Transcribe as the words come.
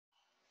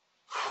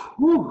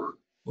Whew.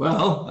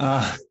 Well,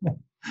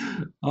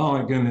 oh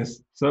my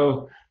goodness.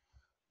 So,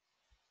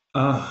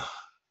 uh,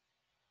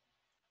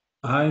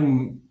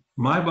 my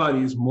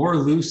body is more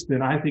loose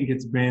than I think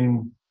it's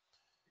been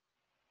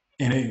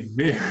in a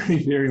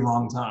very, very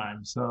long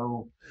time.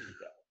 So,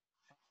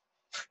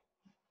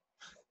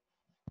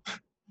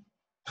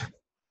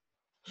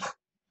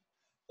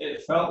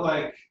 it felt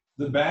like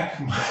the back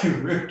of my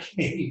rib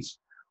cage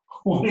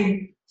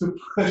wanting to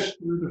push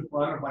through the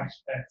front of my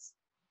chest.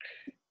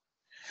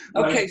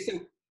 Okay, Like, so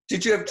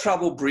did you have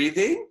trouble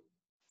breathing?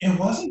 it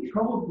wasn't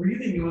trouble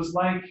breathing. It was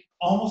like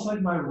almost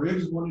like my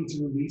ribs wanting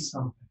to release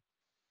something.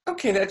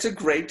 Okay, that's a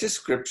great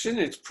description.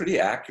 It's pretty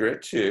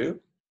accurate too.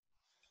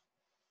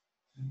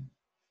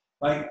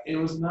 Like it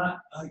was not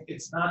like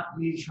it's not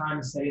me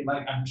trying to say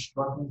like I'm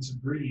struggling to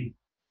breathe.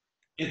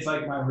 It's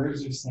like my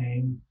ribs are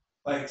saying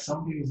like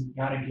something's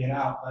got to get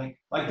out. Like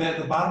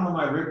the bottom of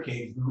my rib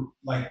cage.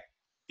 Like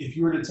if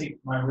you were to take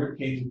my rib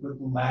cage and put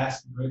the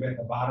last rib at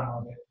the bottom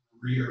of it, the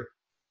rear,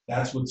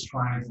 that's what's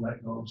trying to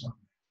let go of something.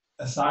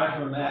 Aside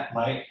from that,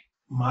 like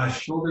my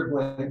shoulder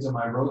blades and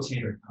my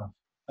rotator cuff,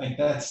 like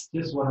that's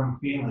just what I'm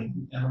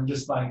feeling, and I'm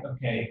just like,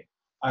 okay,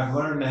 I've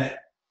learned that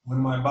when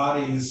my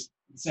body is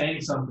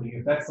saying something,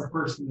 if that's the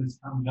first thing that's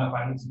coming up,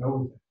 I need to go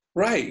with it.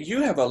 Right,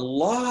 you have a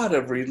lot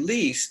of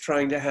release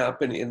trying to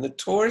happen in the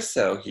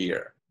torso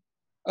here.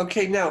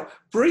 Okay, now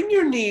bring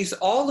your knees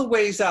all the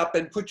ways up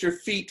and put your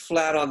feet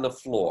flat on the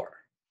floor.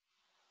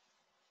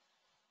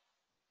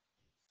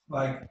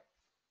 Like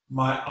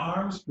my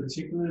arms,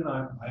 particularly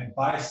my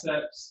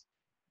biceps,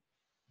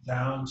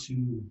 down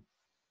to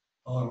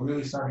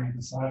really starting at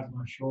the sides of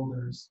my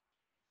shoulders,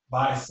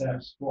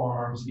 biceps,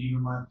 forearms, and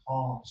even my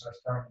palms are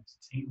starting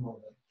to tingle a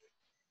little.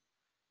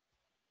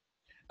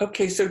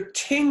 Okay, so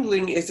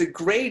tingling is a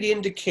great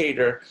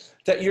indicator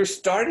that you're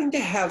starting to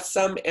have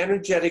some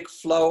energetic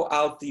flow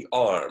out the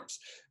arms.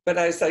 But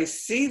as I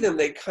see them,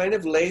 they kind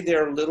of lay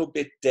there a little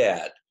bit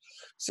dead.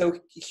 So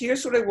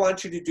here's what I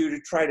want you to do to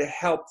try to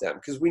help them,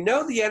 because we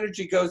know the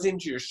energy goes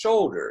into your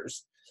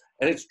shoulders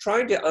and it's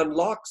trying to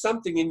unlock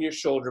something in your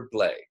shoulder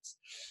blades.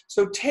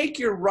 So take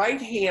your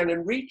right hand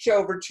and reach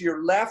over to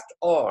your left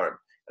arm,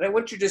 and I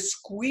want you to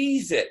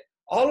squeeze it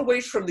all the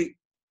way from the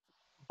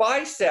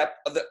bicep,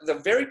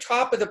 the very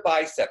top of the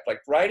bicep,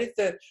 like right at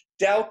the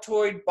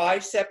deltoid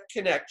bicep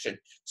connection.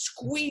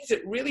 Squeeze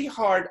it really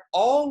hard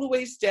all the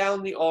ways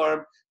down the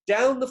arm,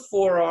 down the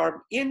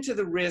forearm, into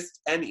the wrist,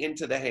 and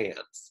into the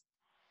hands.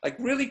 Like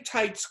really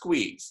tight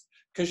squeeze,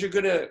 because you're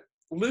going to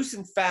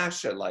loosen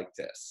fascia like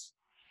this.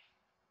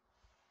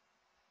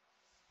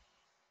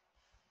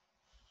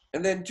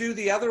 And then do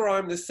the other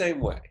arm the same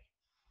way.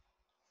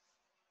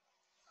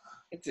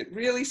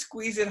 Really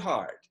squeeze it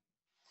hard.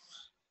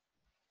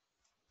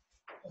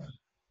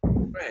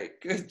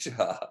 Great, good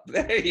job.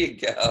 There you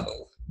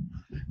go.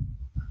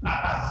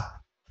 Ah,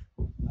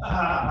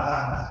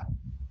 ah,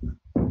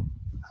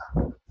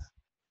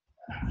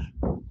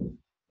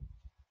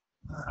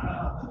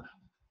 ah.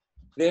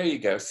 There you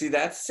go. See,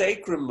 that's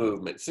sacrum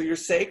movement. So your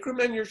sacrum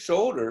and your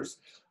shoulders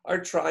are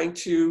trying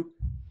to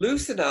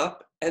loosen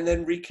up and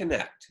then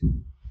reconnect.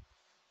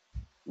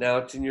 Now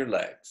it's in your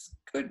legs.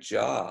 Good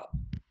job.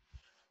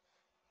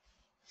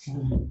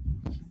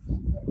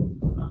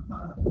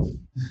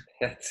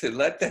 To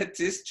let that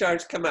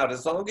discharge come out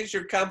as long as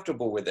you're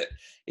comfortable with it.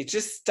 It's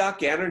just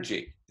stuck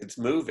energy. It's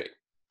moving.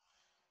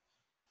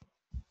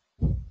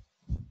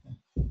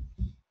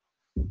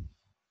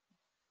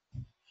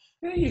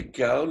 There you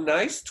go.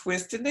 Nice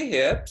twist in the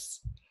hips.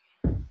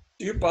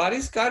 Your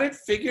body's got it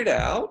figured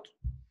out.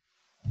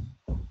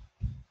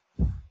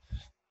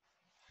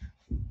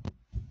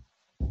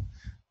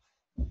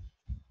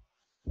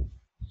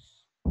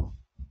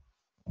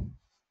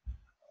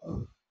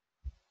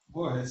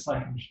 Boy, it's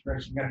like I'm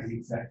stretching at the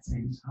exact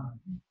same time.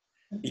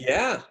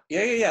 Yeah.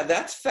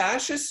 That's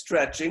fascia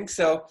stretching.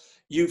 So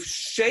you've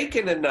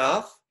shaken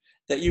enough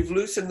that you've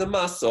loosened the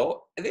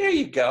muscle. And there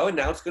you go. And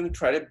now it's going to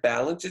try to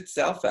balance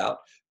itself out.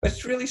 But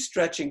it's really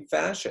stretching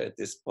fascia at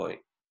this point.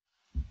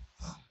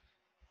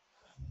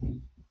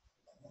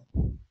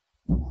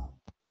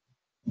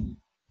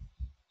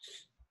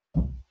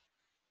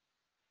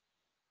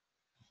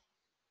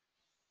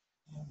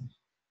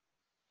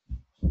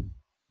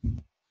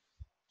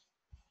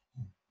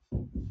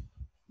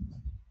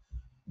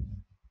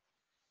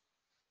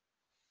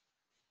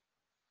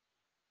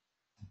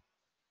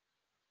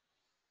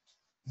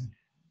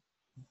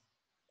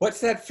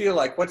 What's that feel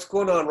like? What's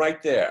going on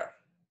right there?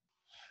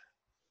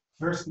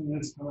 First thing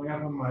that's coming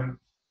up in my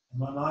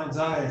mind's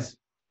eye is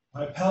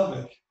my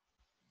pelvic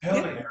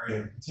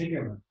area in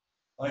particular.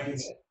 Like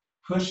it's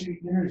pushing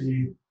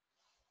energy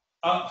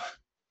up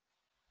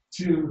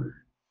to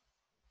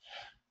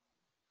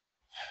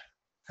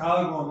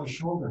collarbone and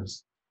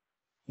shoulders.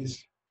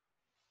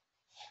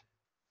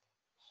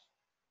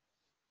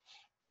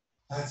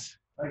 That's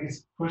like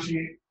it's pushing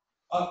it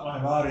up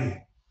my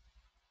body.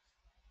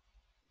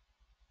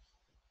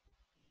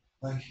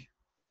 Like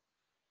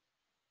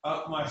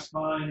up my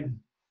spine,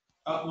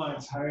 up my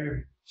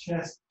entire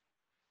chest,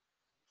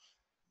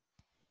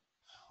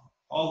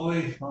 all the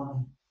way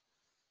from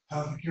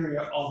pelvic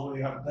area all the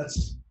way up.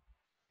 That's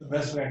the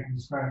best way I can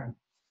describe it.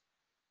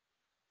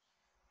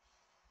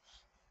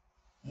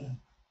 Yeah.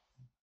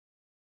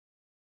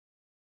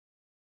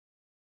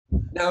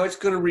 Now it's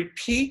going to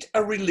repeat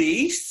a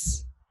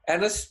release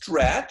and a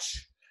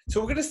stretch. So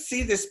we're going to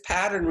see this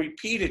pattern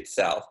repeat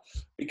itself,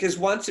 because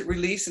once it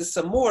releases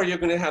some more, you're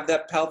going to have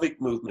that pelvic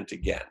movement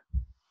again.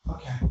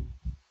 Okay.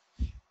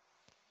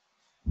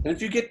 And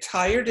if you get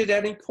tired at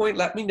any point,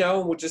 let me know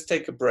and we'll just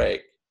take a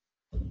break.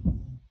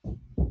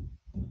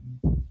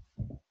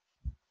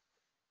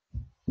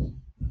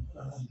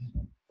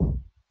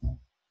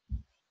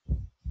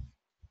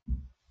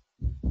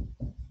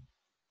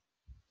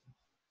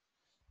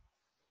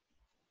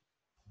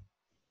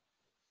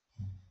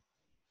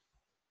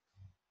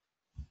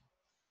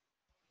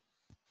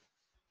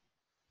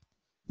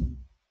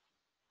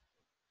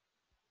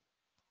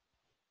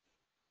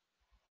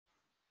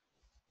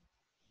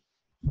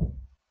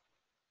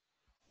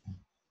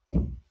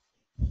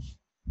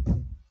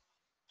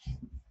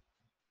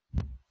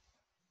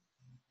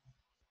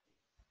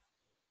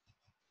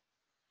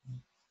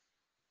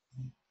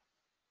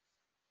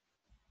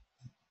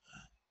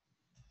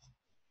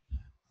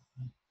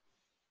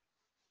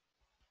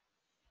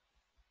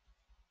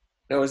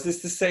 Now, is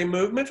this the same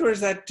movement or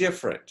is that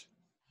different?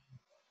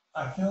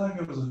 I feel like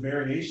it was a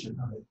variation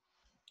of it.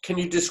 Can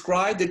you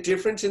describe the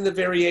difference in the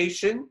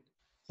variation?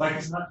 Like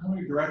it's not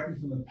coming directly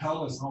from the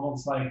pelvis,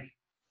 almost like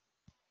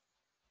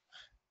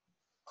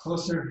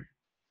closer,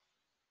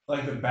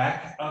 like the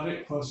back of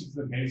it closer to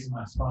the base of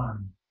my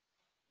spine.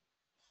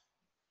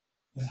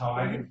 Is how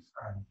I can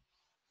describe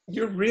it.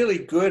 You're really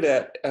good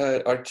at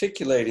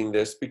articulating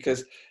this,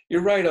 because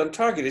you're right on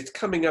target. It's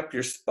coming up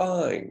your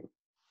spine.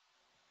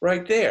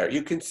 Right there.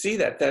 You can see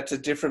that. That's a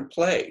different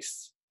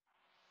place.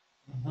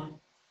 Mm-hmm.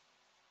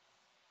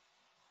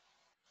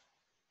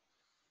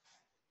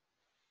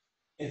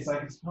 It's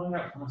like it's coming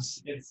up from,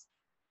 it's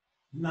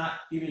not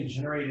even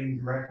generating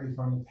directly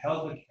from the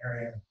pelvic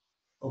area,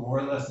 but more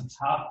or less the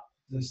top,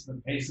 just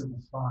the base of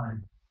the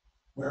spine,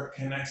 where it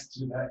connects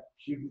to that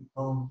pubic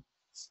bone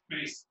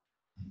space.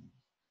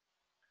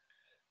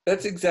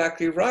 That's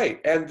exactly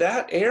right. And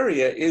that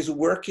area is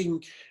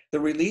working the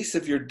release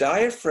of your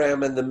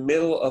diaphragm in the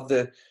middle of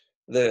the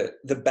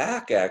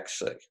back,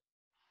 actually.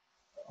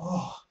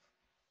 Oh,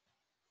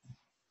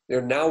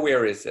 There, now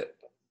where is it?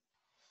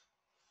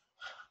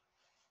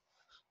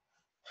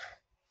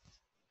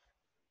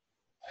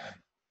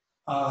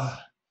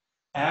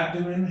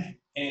 abdomen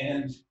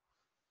and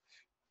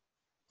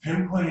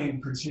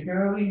pinpointing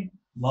particularly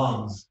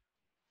lungs.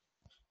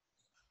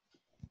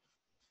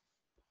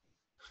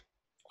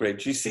 Great.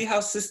 Do you see how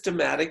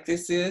systematic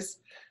this is?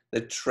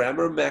 The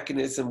tremor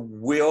mechanism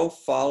will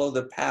follow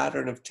the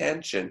pattern of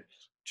tension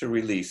to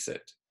release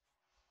it.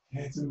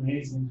 It's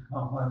amazing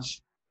how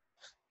much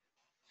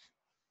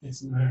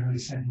it's literally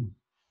saying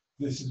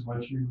this is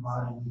what your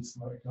body needs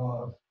to let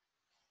go of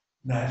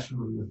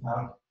naturally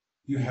without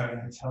you having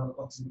to tell it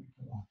what to make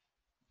it of.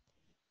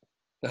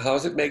 Now, how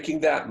is it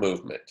making that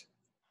movement?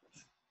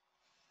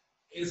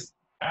 It's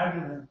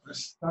abdomen or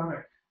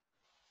stomach,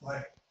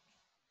 like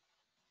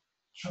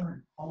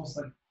trying almost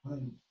like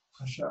putting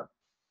push up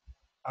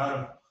out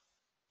of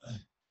the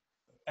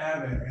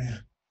ab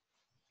area.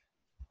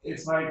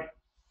 It's like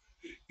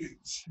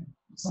it's,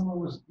 someone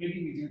was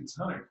making me do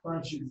tonic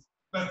crunches.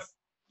 That's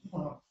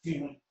what I'm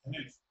feeling, and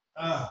it's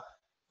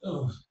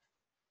oh,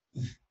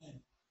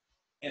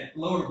 and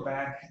lower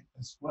back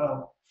as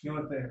well. Feel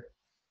it there.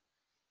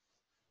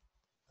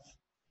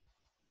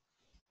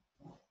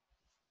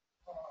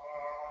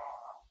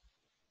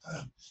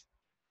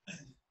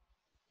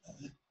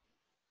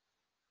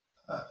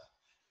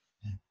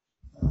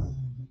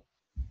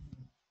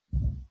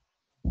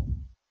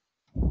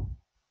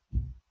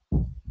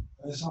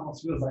 This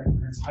almost feels like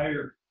my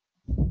entire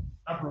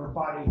upper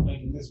body is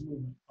making this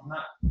movement. I'm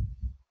not.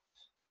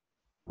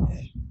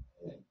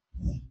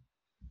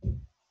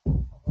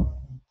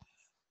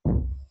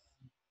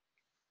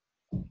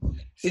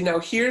 See, now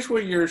here's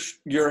where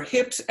your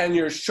hips and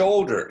your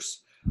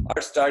shoulders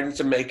are starting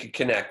to make a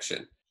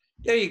connection.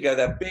 There you go,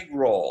 that big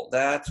roll.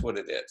 That's what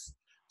it is.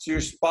 So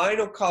your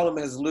spinal column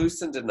has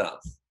loosened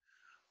enough.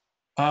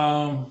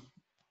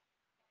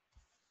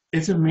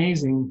 It's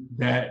amazing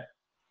that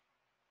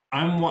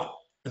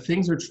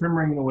things are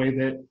tremoring in a way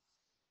that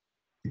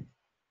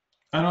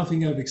I don't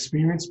think I've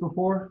experienced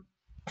before.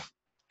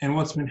 And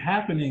what's been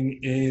happening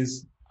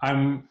is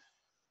I'm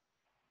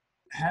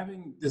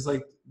having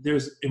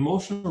there's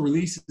emotional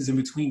releases in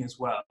between as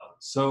well.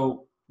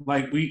 So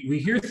like we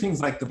hear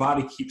things like the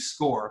body keeps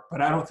score,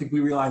 but I don't think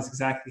we realize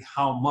exactly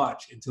how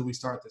much until we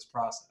start this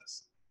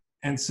process.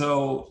 And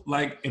so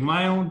like in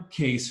my own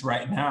case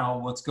right now,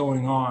 what's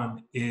going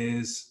on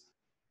is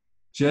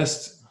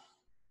just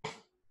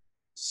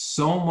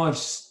so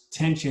much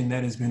tension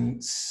that has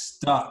been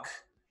stuck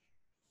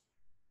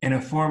in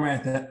a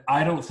format that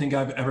I don't think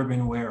I've ever been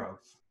aware of.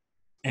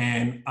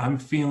 And I'm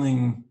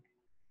feeling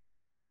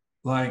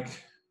like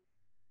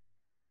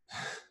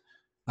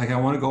I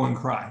want to go and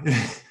cry.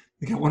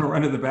 Like I want to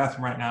run to the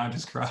bathroom right now and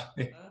just cry.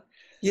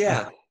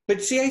 Yeah,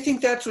 But see, I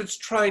think that's what's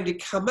trying to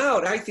come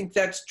out. I think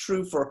that's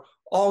true for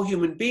all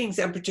human beings,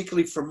 and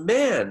particularly for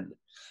men.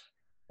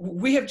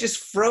 We have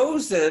just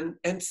frozen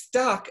and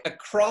stuck a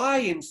cry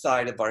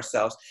inside of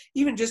ourselves,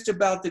 even just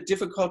about the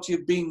difficulty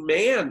of being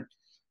man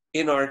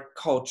in our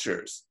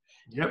cultures.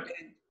 Yep.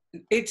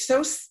 It's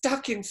so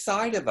stuck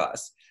inside of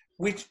us,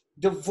 which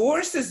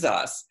divorces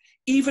us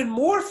even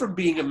more from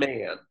being a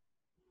man.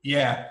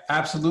 Yeah,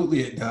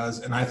 absolutely it does.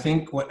 And I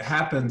think what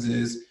happens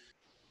is,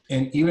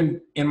 and even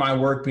in my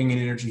work being an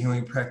energy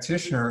healing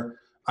practitioner,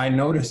 I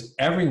notice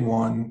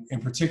everyone,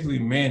 and particularly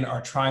men,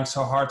 are trying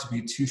so hard to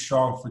be too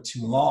strong for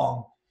too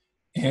long.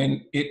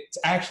 And it's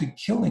actually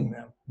killing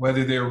them,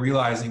 whether they're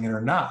realizing it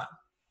or not.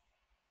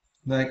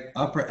 Like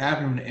upper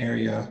abdomen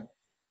area,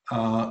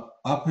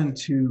 up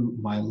into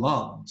my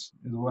lungs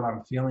is what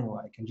I'm feeling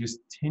like, and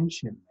just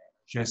tension there,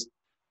 just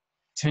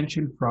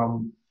tension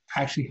from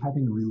actually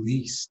having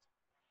released.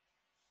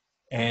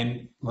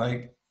 And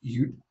like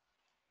you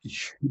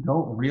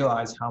don't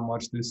realize how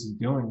much this is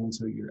doing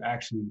until you're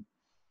actually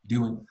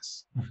doing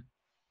this.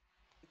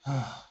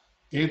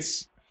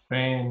 It's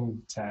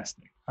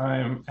fantastic. I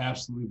am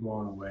absolutely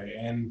blown away.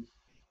 And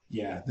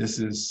yeah, this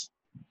is,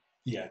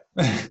 yeah.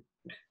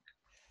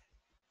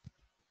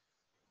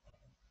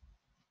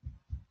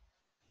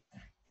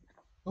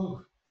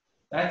 Ooh,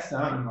 that's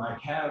down in my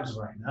calves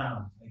right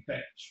now. Like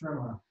that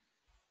tremor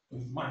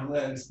with my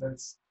legs,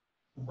 that's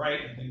right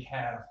in the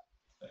calf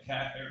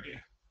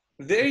area.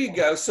 There you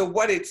go. So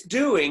what it's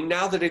doing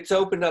now that it's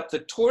opened up the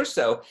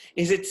torso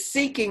is it's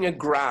seeking a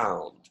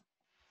ground.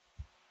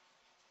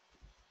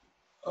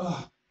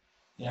 Oh,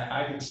 yeah,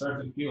 I can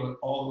start to feel it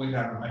all the way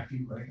down to my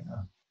feet right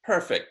now.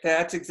 Perfect.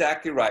 That's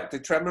exactly right. The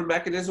tremor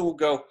mechanism will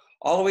go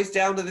all the way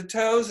down to the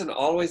toes and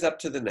all the way up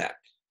to the neck.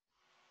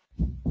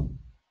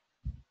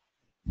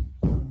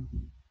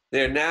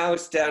 There, now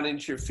it's down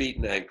into your feet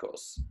and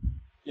ankles.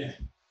 Yeah.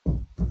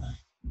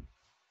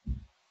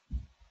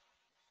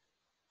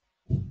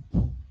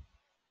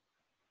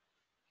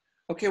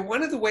 Okay,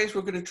 one of the ways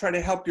we're going to try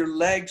to help your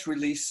legs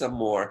release some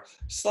more,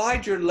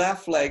 slide your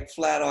left leg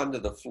flat onto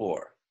the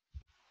floor.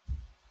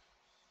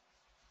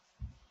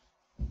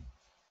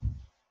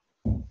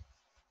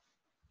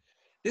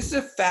 This is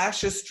a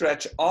fascia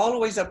stretch all the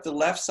way up the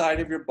left side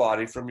of your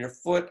body, from your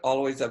foot all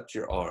the way up to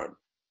your arm.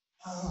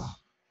 Oh,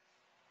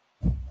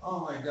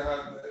 oh my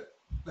God,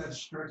 that's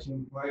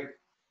stretching like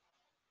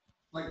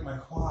my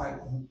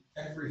quad and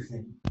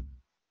everything.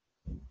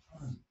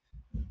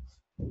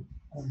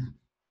 The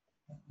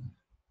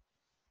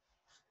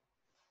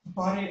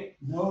body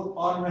knows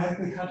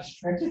automatically how to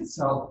stretch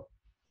itself.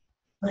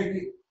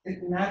 Like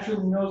it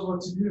naturally knows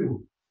what to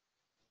do.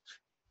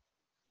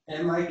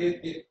 And like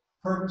it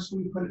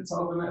purposely put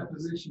itself in that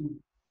position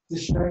to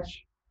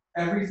stretch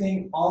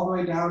everything all the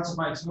way down to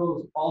my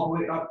toes, all the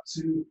way up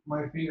to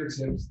my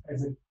fingertips,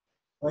 as if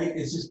like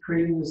it's just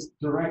creating this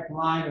direct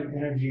line of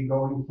energy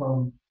going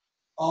from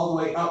all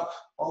the way up,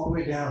 all the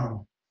way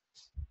down.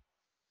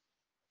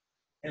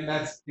 And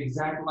that's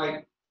exactly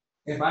like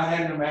if I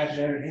had an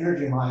imaginary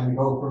energy line to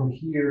go from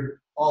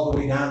here all the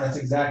way down, that's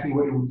exactly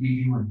what it would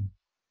be doing.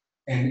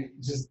 And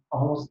just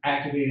almost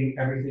activating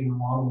everything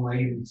along the way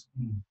in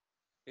between.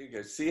 There you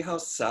go. See how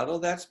subtle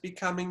that's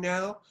becoming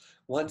now?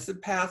 Once the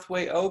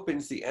pathway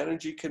opens, the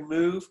energy can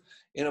move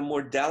in a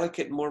more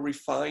delicate, more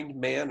refined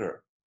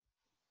manner.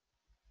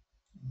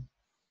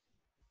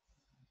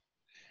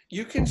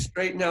 You can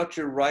straighten out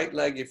your right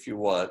leg if you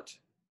want.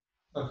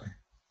 Okay.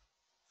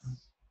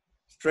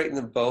 Straighten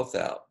them both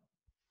out.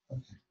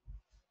 Okay.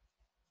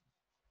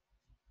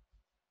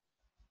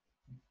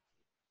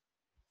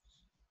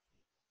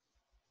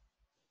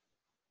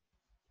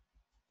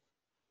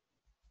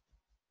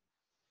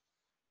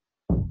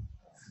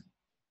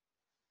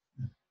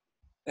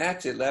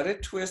 That's it. Let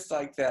it twist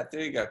like that.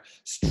 There you go.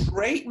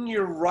 Straighten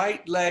your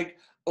right leg,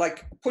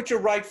 like put your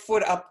right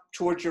foot up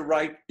towards your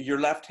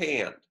left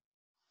hand.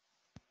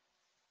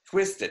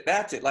 Twist it.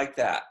 That's it, like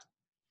that.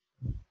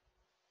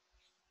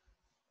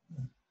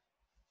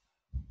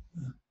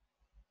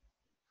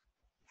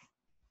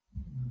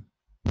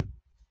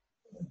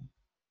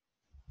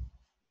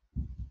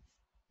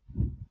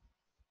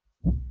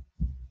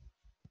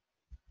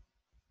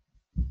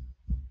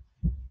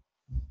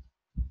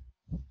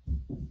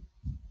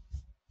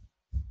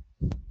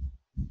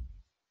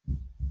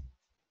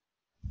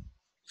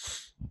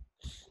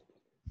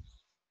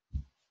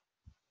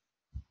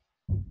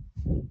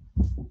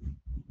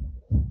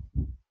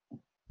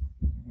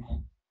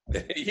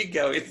 There you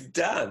go. It's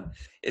done.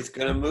 It's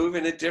going to move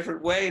in a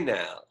different way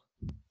now.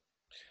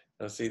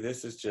 Now see,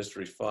 this is just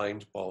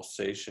refined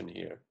pulsation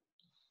here.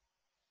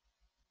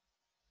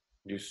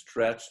 You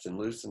stretched and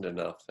loosened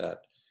enough that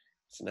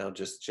it's now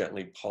just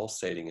gently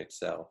pulsating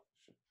itself.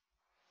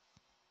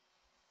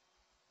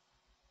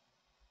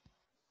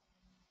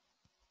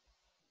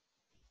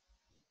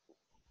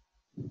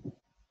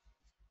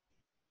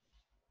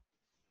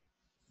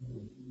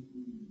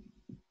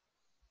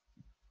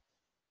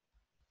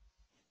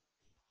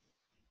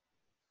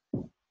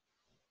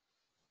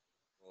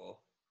 Cool.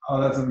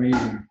 Oh, that's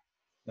amazing.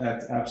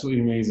 That's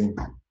absolutely amazing.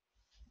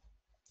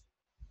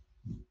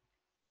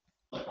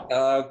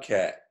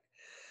 Okay.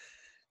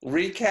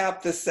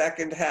 Recap the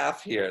second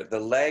half here. The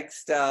leg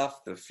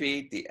stuff, the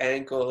feet, the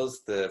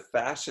ankles, the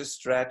fascia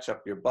stretch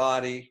up your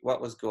body.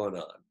 What was going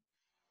on?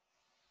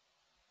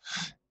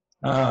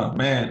 Oh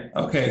man.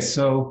 Okay,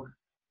 so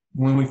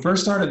when we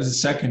first started the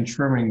second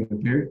trimming, the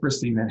very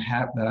first thing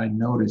that I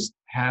noticed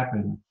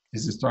happen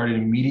is it started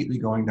immediately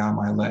going down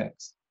my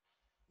legs.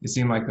 It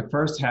seemed like the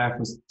first half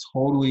was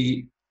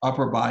totally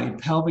upper body,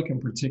 pelvic in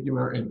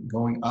particular, and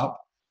going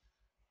up.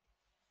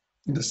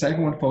 The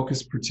second one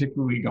focused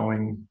particularly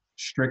going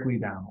strictly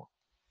downward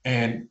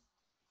and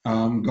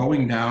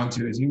going down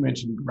to, as you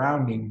mentioned,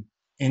 grounding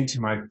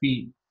into my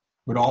feet,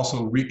 but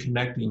also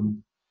reconnecting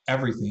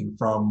everything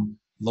from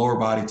lower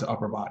body to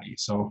upper body.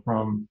 So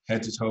from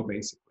head to toe,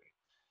 basically.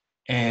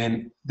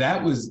 And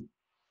that was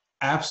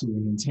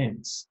absolutely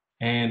intense.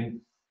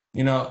 And,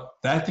 you know,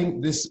 I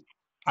think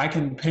I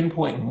can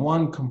pinpoint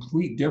one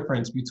complete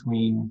difference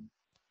between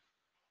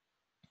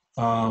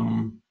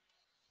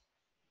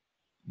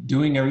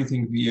doing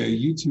everything via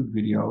YouTube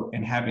video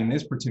and having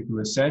this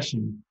particular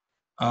session.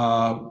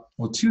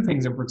 Well, two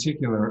things in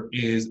particular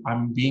is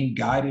I'm being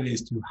guided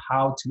as to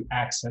how to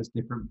access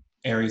different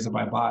areas of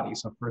my body.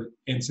 So for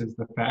instance,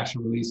 the fascia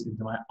release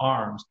into my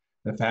arms,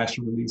 the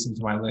fascia release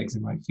into my legs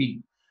and my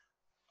feet.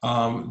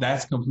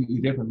 That's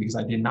completely different because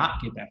I did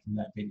not get that from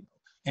that video.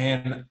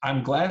 And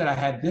I'm glad that I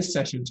had this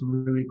session to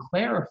really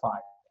clarify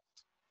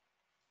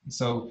that.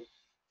 So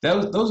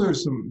those are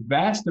some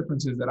vast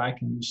differences that I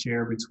can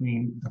share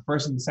between the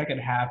first and the second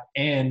half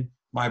and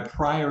my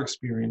prior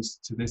experience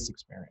to this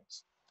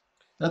experience.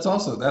 That's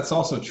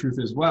also truth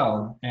as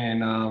well.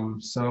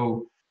 And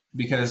so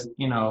because,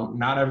 you know,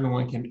 not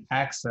everyone can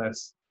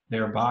access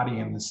their body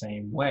in the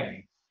same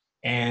way.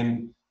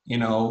 And, you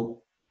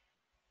know,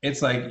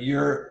 it's like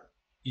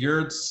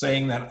you're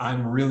saying that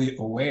I'm really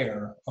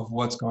aware of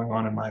what's going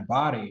on in my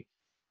body.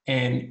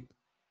 And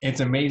it's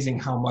amazing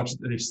how much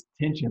there's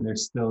tension there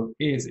still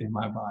is in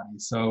my body.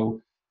 So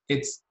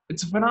it's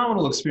a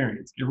phenomenal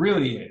experience. It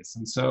really is.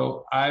 And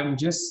so I'm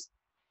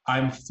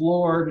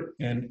floored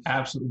and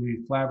absolutely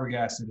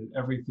flabbergasted at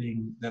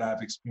everything that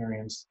I've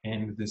experienced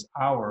in this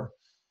hour.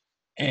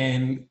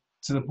 And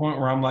to the point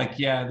where I'm like,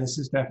 yeah, this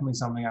is definitely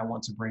something I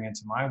want to bring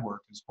into my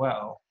work as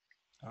well.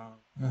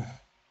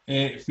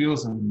 It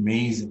feels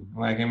amazing.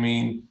 Like, I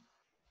mean,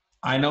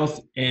 I know,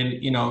 and,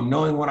 you know,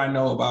 knowing what I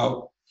know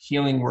about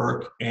healing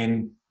work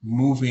and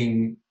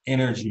moving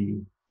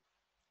energy,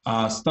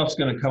 stuff's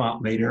going to come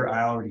out later.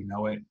 I already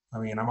know it. I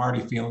mean, I'm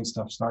already feeling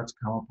stuff start to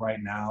come up right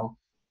now.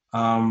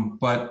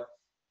 But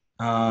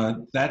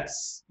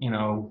that's, you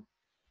know,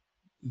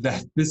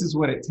 that this is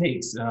what it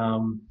takes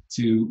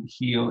to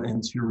heal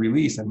and to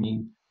release. I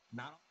mean,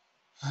 not,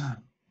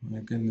 my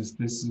goodness,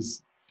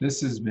 this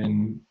has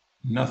been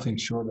nothing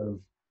short of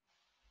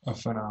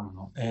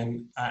phenomenal.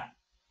 And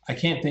I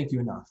can't thank you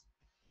enough.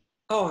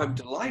 Oh, I'm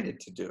delighted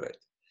to do it.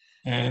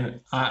 And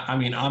I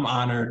mean, I'm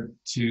honored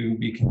to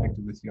be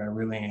connected with you. I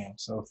really am.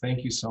 So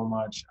thank you so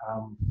much.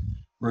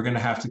 We're going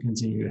to have to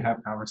continue to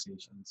have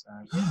conversations.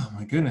 Oh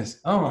my goodness.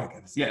 Oh my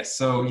goodness. Yes.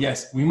 So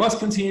yes, we must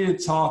continue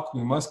to talk.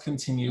 We must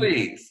continue.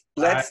 Please,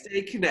 let's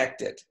stay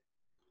connected.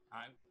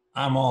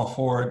 I'm all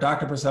for it.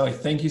 Dr. Berceli,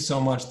 thank you so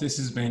much. This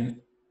has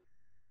been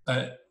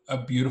a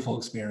beautiful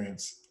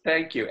experience.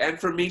 Thank you. And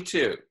for me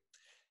too.